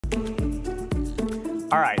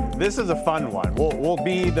All right, this is a fun one. We'll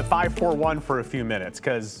be the 541 for a few minutes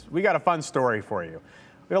because we got a fun story for you.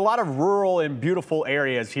 We have a lot of rural and beautiful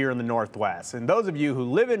areas here in the Northwest, and those of you who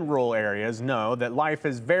live in rural areas know that life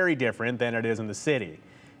is very different than it is in the city.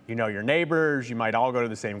 You know your neighbors, you might all go to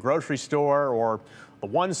the same grocery store or the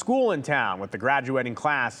one school in town with the graduating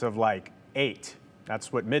class of like 8.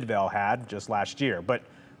 That's what Midvale had just last year. But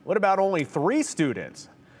what about only 3 students?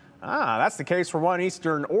 That's the case for one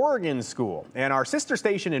Eastern Oregon school. And our sister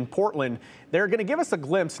station in Portland, they're going to give us a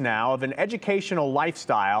glimpse now of an educational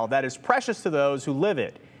lifestyle that is precious to those who live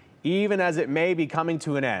it, even as it may be coming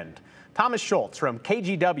to an end. Thomas Schultz from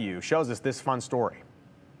KGW shows us this fun story.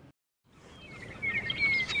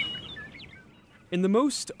 In the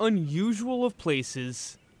most unusual of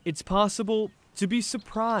places, it's possible to be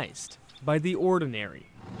surprised by the ordinary.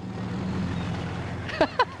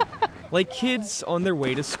 Like kids on their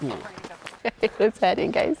way to school. What's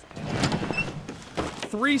happening, guys?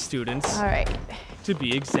 3 students, All right. to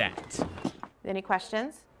be exact. Any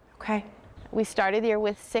questions? Okay. We started here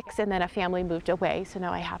with 6 and then a family moved away, so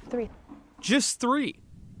now I have 3. Just 3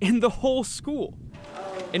 in the whole school.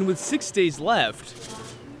 And with 6 days left,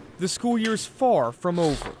 the school year's far from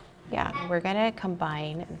over. Yeah, we're gonna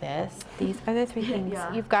combine this. These are the 3 things.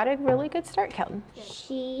 You've got a really good start, Kelton.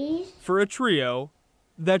 For a trio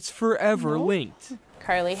that's forever linked.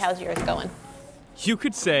 Carly, how's yours going? You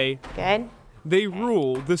could say Good. they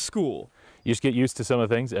rule the school. You just get used to some of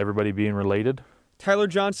the things, everybody being related. Tyler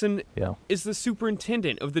Johnson is the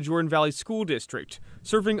superintendent of the Jordan Valley School District,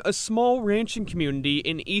 serving a small ranching community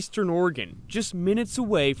in Eastern Oregon, just minutes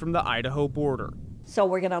away from the Idaho border. So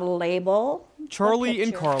we're going to label Charlie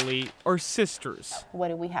and Carly are sisters. What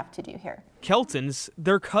do we have to do here? Kelton's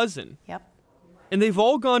their cousin. Yep. And they've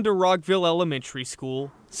all gone to Rockville Elementary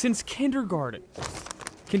School since kindergarten,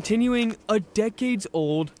 continuing a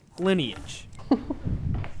decades-old lineage.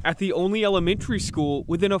 At the only elementary school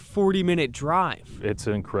within a 40-minute drive. It's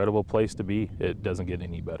an incredible place to be. It doesn't get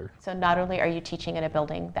any better. So not only are you teaching in a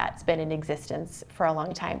building that's been in existence for a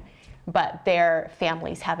long time, but their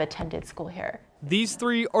families have attended school here. These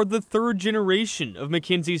 3 are the 3rd generation of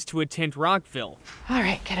Mackenzies to attend Rockville. All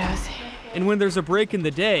right, kiddos. And when there's a break in the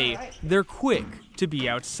day, they're quick to be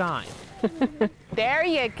outside. There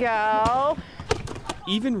you go.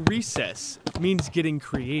 Even recess means getting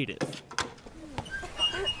creative.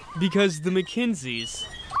 Because the Mackenzies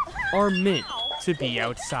are meant to be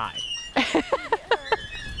outside.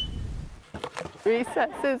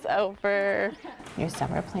 Recess is over. Your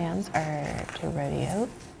summer plans are to rodeo.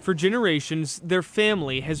 For generations, their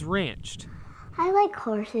family has ranched. I like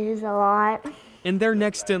horses a lot. And they're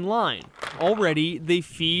next in line. Already, they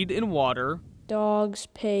feed and water dogs,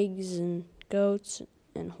 pigs, and goats,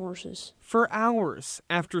 and horses. For hours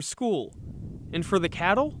after school. And for the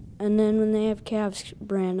cattle? And then when they have calves,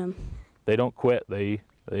 brand them. They don't quit. They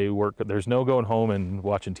work. There's no going home and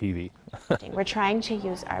watching TV. We're trying to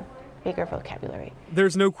use our bigger vocabulary.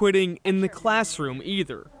 There's no quitting in the classroom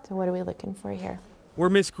either. So what are we looking for here? Where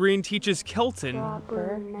Miss Green teaches Kelton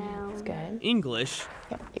That's good. English.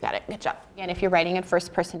 Yep, you got it. Good job. And if you're writing in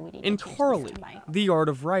first person, we need And to change Carly, this by. the art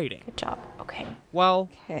of writing. Good job. Okay. While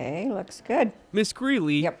Okay, looks good. Miss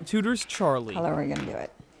Greeley tutors Charlie, How are we going to do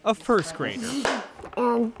it? a first grader.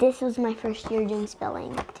 And this was my first year doing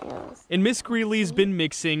spelling, too. And Miss Greeley's been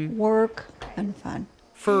mixing Work and fun.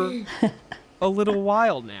 for a little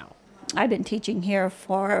while now. I've been teaching here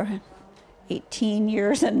for 18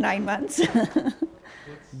 years and 9 months.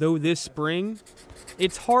 Though this spring,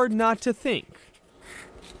 it's hard not to think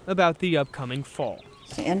about the upcoming fall.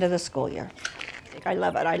 It's the end of the school year. I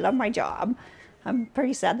love it. I love my job. I'm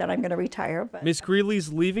pretty sad that I'm going to retire. But Miss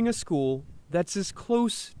Greeley's leaving a school that's as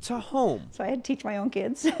close to home so I had to teach my own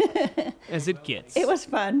kids. as it gets. It was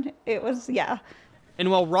fun. It was, yeah. And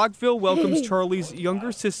while Rockville welcomes Charlie's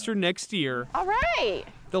younger sister next year, All right.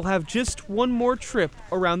 they'll have just one more trip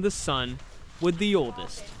around the sun with the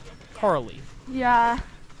oldest, Carly. Yeah.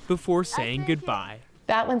 Before saying goodbye.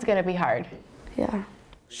 That one's going to be hard. Yeah.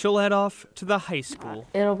 She'll head off to the high school,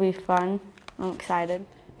 It'll be fun. I'm excited.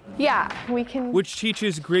 Yeah, we can. which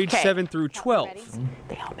teaches grades 7 through 12.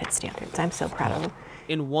 They all met standards. I'm so proud of them.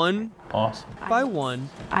 And one by one,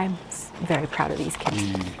 I'm very proud of these kids.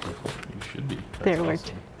 You should be. They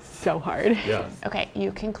worked so hard. Yeah. Okay,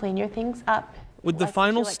 you can clean your things up. with the What would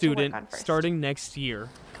final you like to work student on first? starting next year.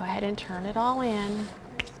 Go ahead and turn it all in.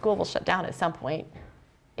 School will shut down at some point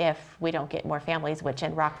if we don't get more families, which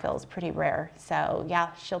in Rockville is pretty rare. So yeah,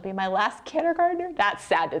 she'll be my last kindergartner. That's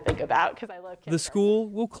sad to think about because I love kindergarten. The school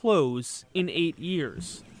will close in 8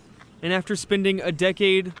 years. And after spending a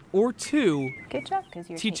decade or 2 Good job, 'cause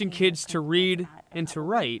you're teaching taking kids to read and to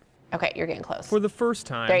write Okay, you're getting close. for the first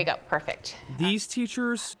time. There you go, perfect. These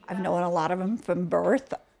teachers I've known a lot of them from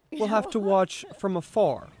birth. will have to watch from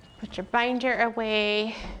afar Put your binder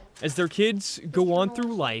away. as their kids go on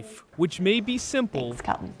through life, which may be simple Thanks,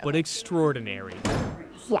 Colton. but extraordinary.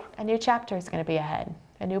 Yeah, a new chapter is going to be ahead.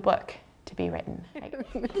 A new book to be written.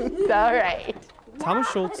 All right. Thomas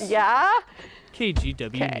Schultz, Yeah? KGW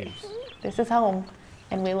Okay. News. This is home,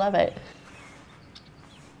 and we love it.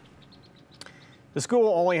 The school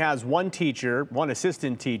only has one teacher, one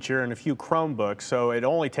assistant teacher, and a few Chromebooks, so it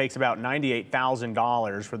only takes about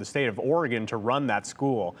 $98,000 for the state of Oregon to run that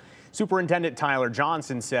school. Superintendent Tyler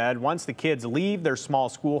Johnson said once the kids leave their small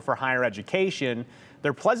school for higher education,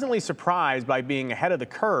 they're pleasantly surprised by being ahead of the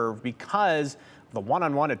curve because of the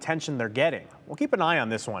one-on-one attention they're getting. We'll keep an eye on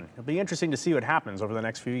this one. It'll be interesting to see what happens over the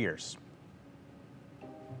next few years.